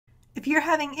If you're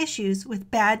having issues with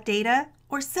bad data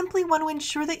or simply want to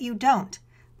ensure that you don't,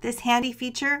 this handy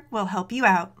feature will help you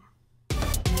out.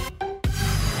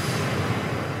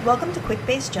 Welcome to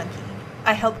Quickbase Junkie.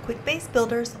 I help Quickbase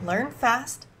builders learn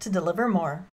fast to deliver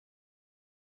more.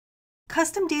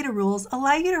 Custom data rules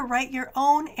allow you to write your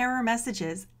own error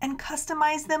messages and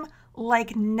customize them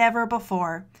like never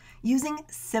before using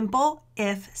simple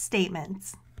if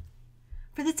statements.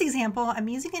 For this example, I'm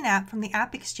using an app from the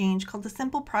App Exchange called the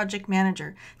Simple Project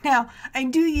Manager. Now, I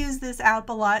do use this app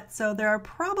a lot, so there are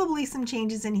probably some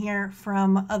changes in here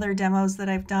from other demos that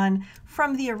I've done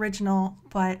from the original,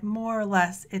 but more or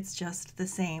less it's just the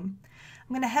same.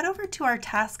 I'm going to head over to our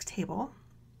task table,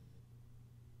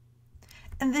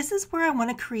 and this is where I want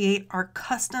to create our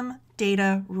custom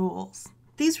data rules.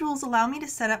 These rules allow me to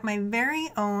set up my very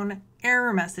own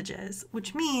error messages,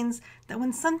 which means that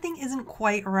when something isn't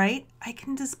quite right, I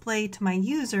can display to my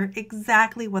user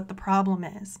exactly what the problem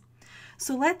is.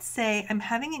 So let's say I'm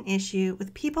having an issue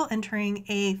with people entering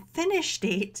a finish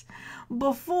date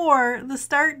before the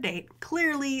start date.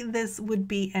 Clearly, this would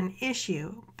be an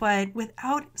issue, but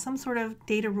without some sort of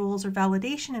data rules or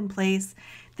validation in place,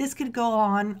 this could go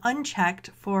on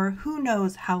unchecked for who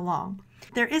knows how long.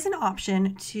 There is an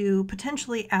option to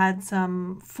potentially add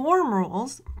some form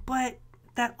rules, but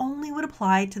that only would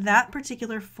apply to that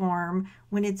particular form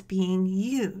when it's being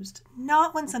used,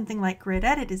 not when something like Grid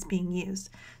Edit is being used.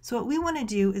 So what we want to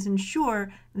do is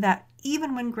ensure that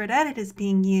even when Grid Edit is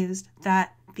being used,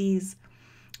 that these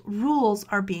rules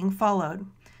are being followed.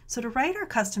 So to write our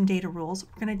custom data rules,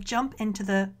 we're going to jump into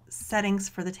the settings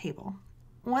for the table.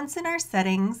 Once in our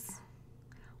settings,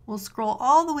 we'll scroll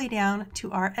all the way down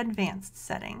to our advanced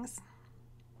settings.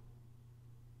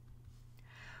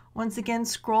 Once again,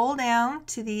 scroll down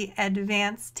to the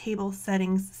advanced table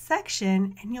settings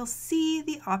section and you'll see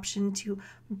the option to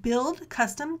build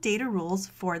custom data rules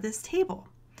for this table.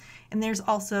 And there's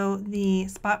also the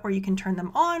spot where you can turn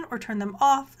them on or turn them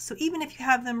off. So even if you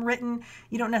have them written,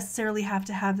 you don't necessarily have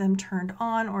to have them turned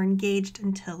on or engaged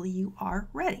until you are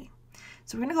ready.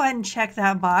 So we're going to go ahead and check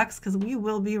that box because we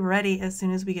will be ready as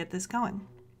soon as we get this going.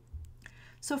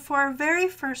 So for our very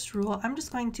first rule, I'm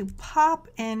just going to pop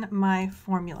in my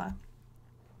formula.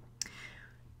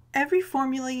 Every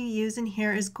formula you use in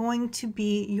here is going to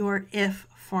be your if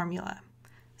formula.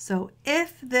 So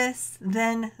if this,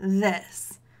 then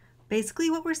this. Basically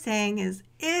what we're saying is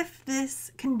if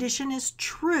this condition is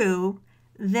true,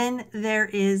 then there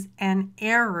is an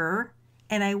error,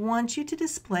 and I want you to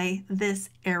display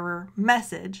this error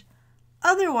message.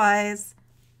 Otherwise,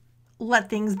 let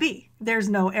things be. There's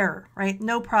no error, right?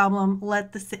 No problem.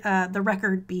 Let the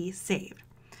record be saved.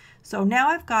 So now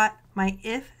I've got my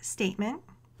if statement,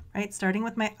 right? Starting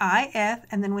with my if,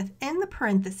 and then within the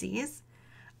parentheses,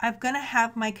 I'm going to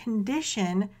have my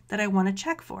condition that I want to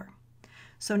check for.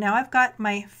 So now I've got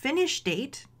my finish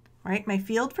date, right? My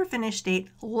field for finish date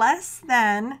less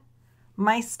than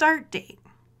my start date.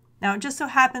 Now, it just so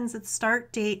happens that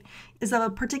start date is of a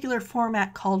particular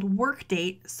format called work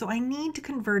date, so I need to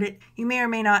convert it. You may or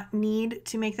may not need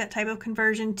to make that type of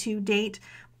conversion to date,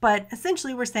 but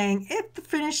essentially we're saying if the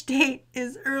finish date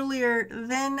is earlier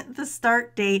than the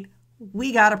start date,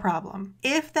 we got a problem.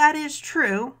 If that is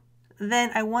true, then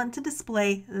I want to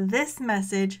display this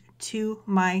message to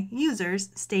my users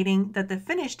stating that the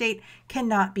finish date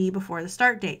cannot be before the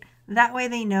start date. That way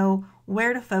they know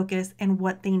where to focus and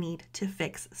what they need to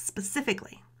fix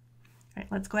specifically. All right,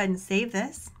 let's go ahead and save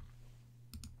this.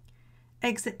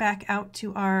 Exit back out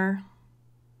to our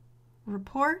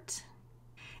report.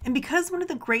 And because one of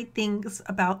the great things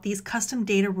about these custom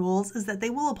data rules is that they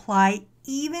will apply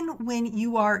even when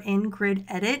you are in Grid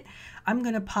Edit, I'm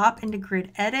going to pop into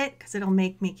Grid Edit because it'll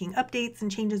make making updates and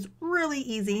changes really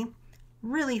easy,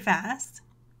 really fast.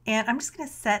 And I'm just going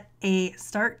to set a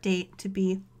start date to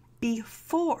be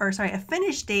a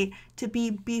finish date to be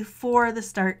before the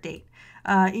start date.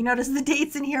 You notice the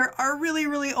dates in here are really,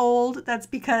 really old. That's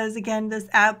because, again, this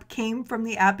app came from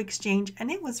the App Exchange and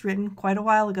it was written quite a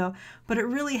while ago, but it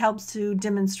really helps to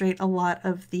demonstrate a lot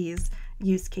of these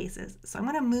use cases. So I'm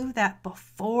going to move that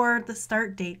before the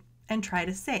start date and try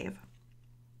to save.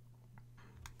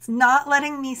 It's not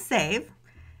letting me save,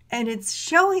 and it's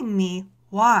showing me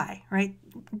why, right?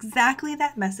 Exactly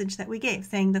that message that we gave,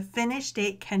 saying the finish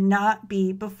date cannot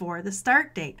be before the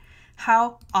start date.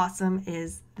 How awesome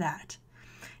is that?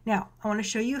 Now, I want to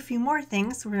show you a few more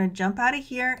things. We're going to jump out of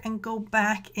here and go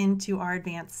back into our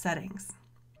advanced settings.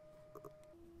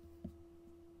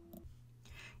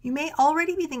 You may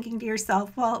already be thinking to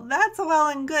yourself, well, that's well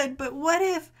and good, but what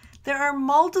if there are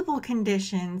multiple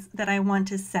conditions that I want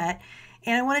to set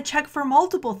and I want to check for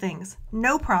multiple things,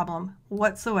 no problem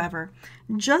whatsoever.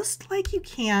 Just like you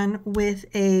can with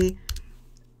a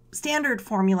standard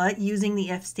formula using the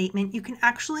if statement, you can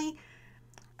actually,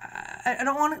 I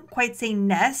don't want to quite say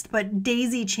nest, but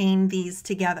daisy chain these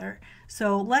together.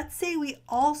 So let's say we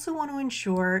also want to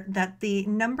ensure that the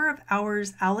number of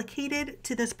hours allocated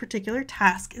to this particular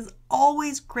task is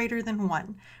always greater than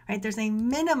 1, right? There's a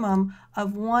minimum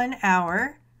of 1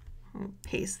 hour. I'll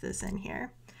paste this in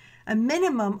here. A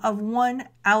minimum of 1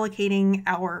 allocating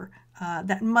hour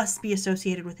that must be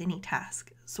associated with any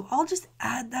task. So I'll just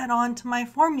add that on to my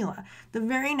formula. The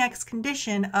very next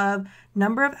condition of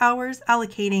number of hours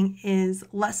allocating is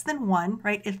less than 1,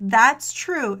 right? If that's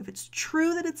true, if it's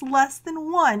true that it's less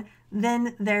than 1,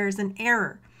 then there's an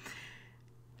error.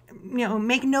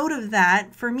 Make note of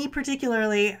that. For me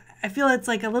particularly, I feel it's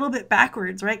like a little bit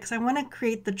backwards, right? Because I want to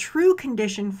create the true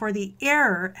condition for the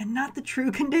error and not the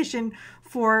true condition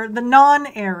for the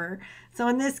non-error. So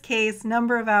in this case,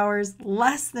 number of hours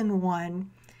less than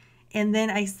 1. And then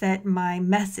I set my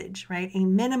message, right? A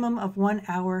minimum of 1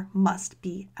 hour must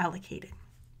be allocated.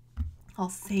 I'll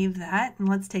save that and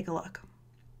let's take a look.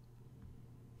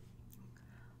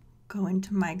 Go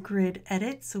into my grid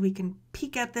edit so we can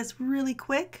peek at this really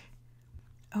quick.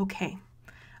 Okay,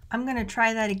 I'm going to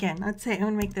try that again. Let's say I'm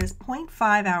going to make this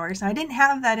 0.5 hours. Now, I didn't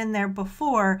have that in there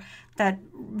before, that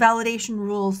validation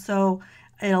rule, so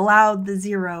it allowed the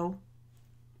 0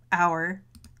 hour.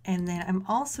 And then I'm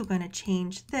also going to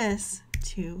change this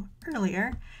to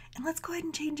earlier. And let's go ahead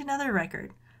and change another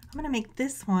record. I'm going to make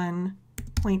this one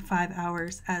 0.5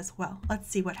 hours as well. Let's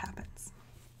see what happens.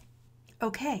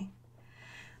 Okay.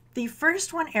 The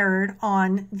first one errored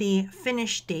on the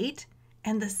finish date,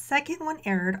 and the second one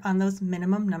errored on those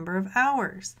minimum number of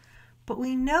hours. But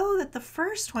we know that the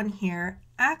first one here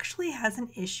actually has an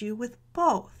issue with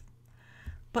both.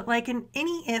 But like in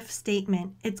any if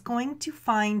statement, it's going to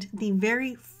find the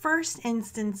very first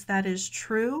instance that is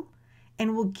true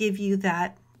and will give you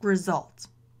that result.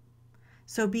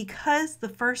 So because the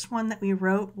first one that we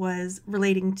wrote was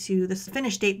relating to the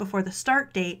finish date before the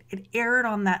start date, it errored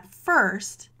on that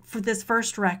first for this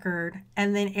first record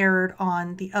and then errored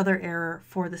on the other error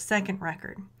for the second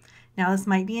record. Now this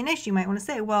might be an issue. You might want to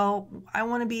say, well, I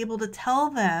want to be able to tell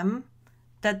them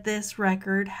that this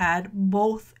record had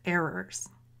both errors.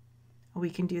 We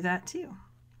can do that too.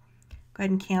 Go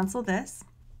ahead and cancel this.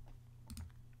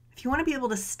 If you want to be able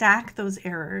to stack those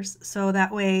errors, so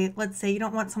that way, let's say you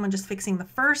don't want someone just fixing the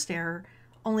first error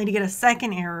only to get a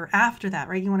second error after that,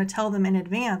 right? You want to tell them in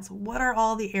advance, what are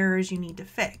all the errors you need to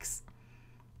fix?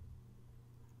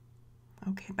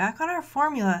 Okay, back on our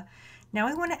formula. Now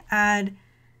we want to add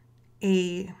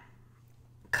a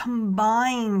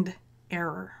combined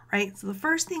error, right? So the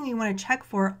first thing we want to check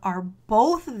for are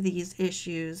both of these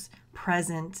issues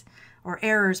present or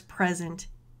errors present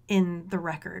in the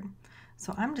record.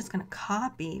 So I'm just going to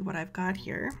copy what I've got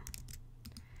here.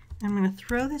 I'm going to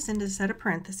throw this into a set of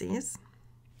parentheses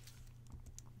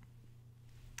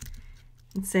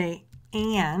and say,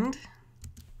 and,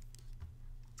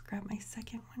 let's grab my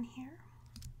second one here,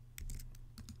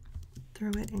 throw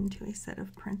it into a set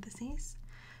of parentheses.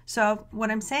 So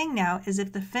what I'm saying now is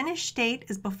if the finish date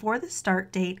is before the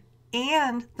start date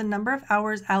and the number of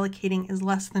hours allocating is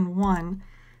less than 1,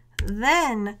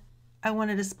 then I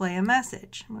want to display a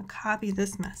message. I'm going to copy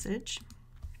this message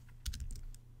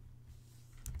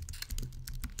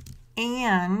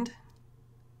and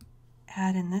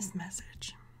add in this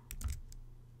message.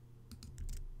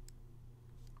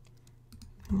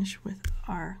 Finish with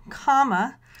our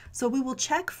comma. So we will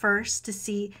check first to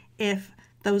see if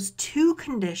those two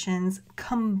conditions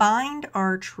combined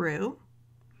are true,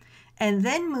 and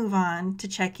then move on to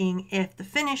checking if the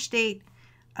finish date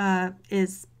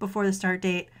is before the start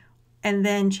date, and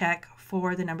then check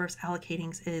for the number of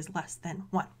allocatings is less than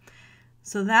 1.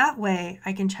 So that way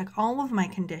I can check all of my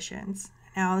conditions.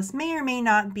 Now this may or may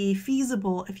not be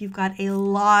feasible if you've got a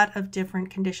lot of different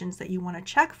conditions that you want to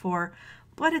check for,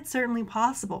 but it's certainly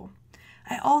possible.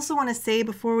 I also want to say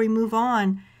before we move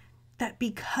on that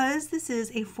because this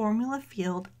is a formula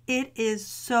field, it is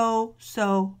so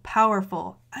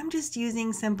powerful. I'm just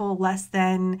using simple less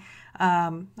than,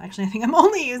 actually I think I'm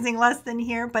only using less than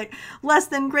here, but less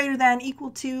than, greater than,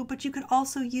 equal to, but you could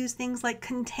also use things like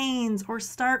contains or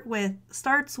start with,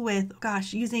 starts with,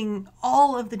 gosh, using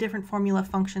all of the different formula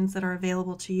functions that are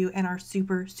available to you and are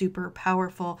super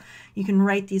powerful. You can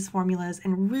write these formulas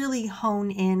and really hone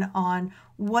in on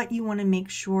what you want to make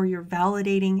sure you're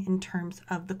validating in terms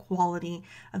of the quality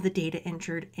of the data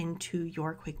entered into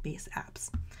your Quickbase apps.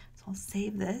 So I'll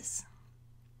save this.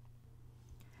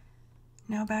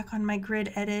 Now back on my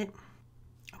grid edit.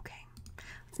 Okay,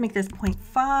 Let's make this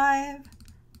 0.5.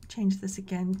 Change this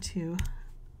again to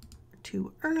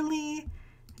too early.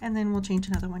 And then we'll change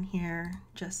another one here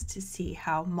just to see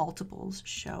how multiples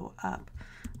show up.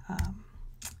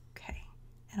 Okay,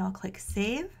 and I'll click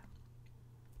save.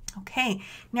 Okay,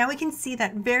 now we can see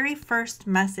that very first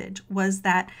message was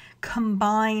that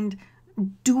combined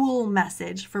dual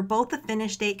message for both the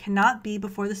finish date cannot be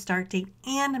before the start date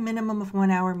and a minimum of 1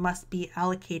 hour must be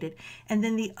allocated. And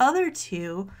then the other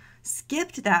two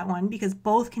skipped that one because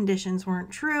both conditions weren't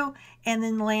true and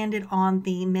then landed on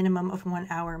the minimum of 1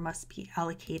 hour must be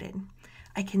allocated.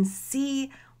 I can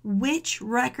see which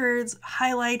records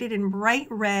highlighted in bright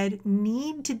red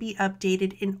need to be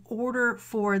updated in order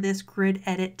for this grid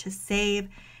edit to save.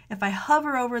 If I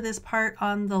hover over this part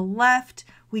on the left,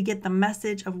 we get the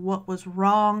message of what was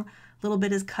wrong. A little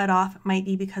bit is cut off. It might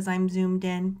be because I'm zoomed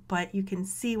in, but you can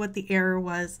see what the error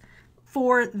was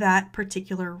for that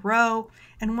particular row.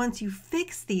 And once you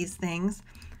fix these things,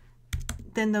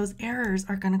 then those errors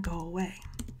are going to go away,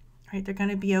 right? They're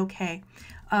going to be okay.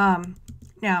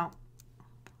 Now,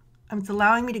 it's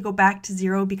allowing me to go back to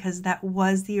 0 because that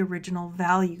was the original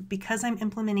value. Because I'm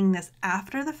implementing this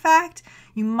after the fact,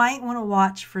 you might want to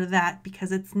watch for that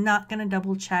because it's not going to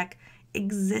double check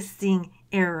existing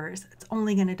errors. It's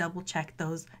only going to double check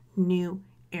those new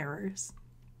errors.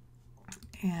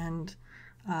 And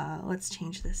let's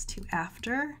change this to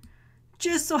after,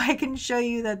 just so I can show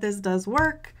you that this does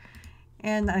work.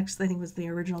 And actually, I think it was the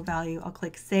original value. I'll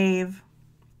click save,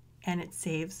 and it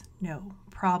saves no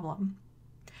problem.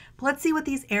 But let's see what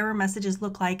these error messages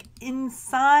look like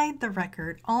inside the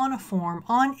record, on a form,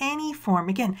 on any form.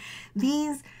 Again,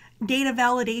 these data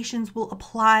validations will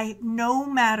apply no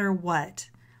matter what,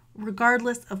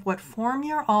 regardless of what form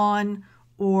you're on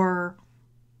or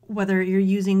whether you're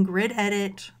using Grid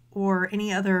Edit or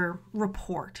any other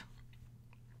report.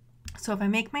 So if I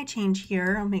make my change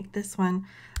here, I'll make this one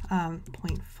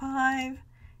 0.5,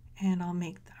 and I'll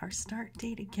make our start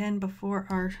date again before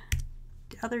our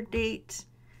other date.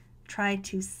 Try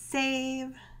to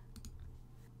save,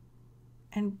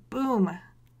 and boom,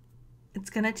 it's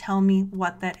going to tell me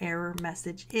what that error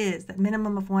message is. That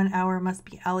minimum of 1 hour must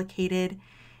be allocated,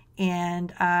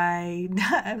 and I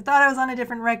thought I was on a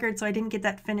different record, so I didn't get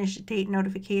that finish date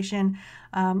notification.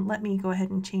 Let me go ahead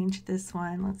and change this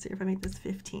one. Let's see if I make this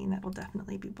 15. That will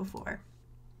definitely be before.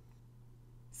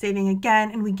 Saving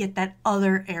again, and we get that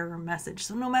other error message.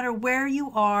 So no matter where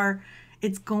you are,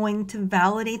 it's going to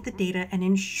validate the data and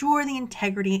ensure the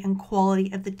integrity and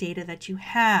quality of the data that you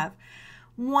have.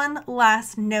 One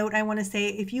last note I want to say,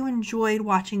 if you enjoyed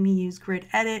watching me use Grid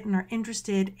Edit and are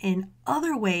interested in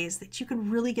other ways that you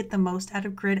can really get the most out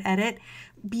of Grid Edit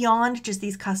beyond just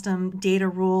these custom data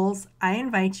rules, I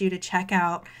invite you to check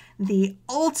out the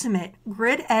ultimate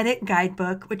Grid Edit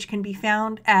Guidebook, which can be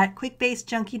found at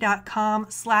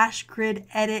quickbasejunkie.com/grid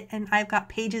edit. And I've got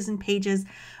pages and pages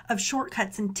of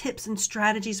shortcuts and tips and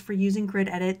strategies for using Grid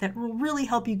Edit that will really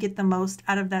help you get the most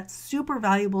out of that super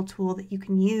valuable tool that you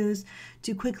can use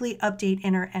to quickly update,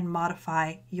 enter, and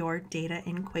modify your data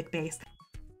in Quickbase.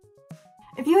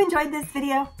 If you enjoyed this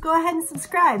video, go ahead and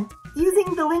subscribe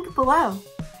using the link below.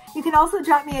 You can also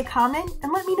drop me a comment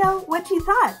and let me know what you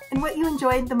thought and what you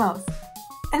enjoyed the most.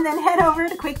 And then head over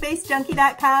to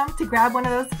quickbasejunkie.com to grab one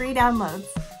of those free downloads.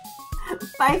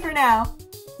 Bye for now.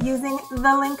 Using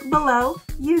the link below.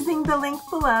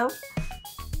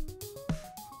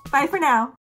 Bye for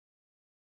now.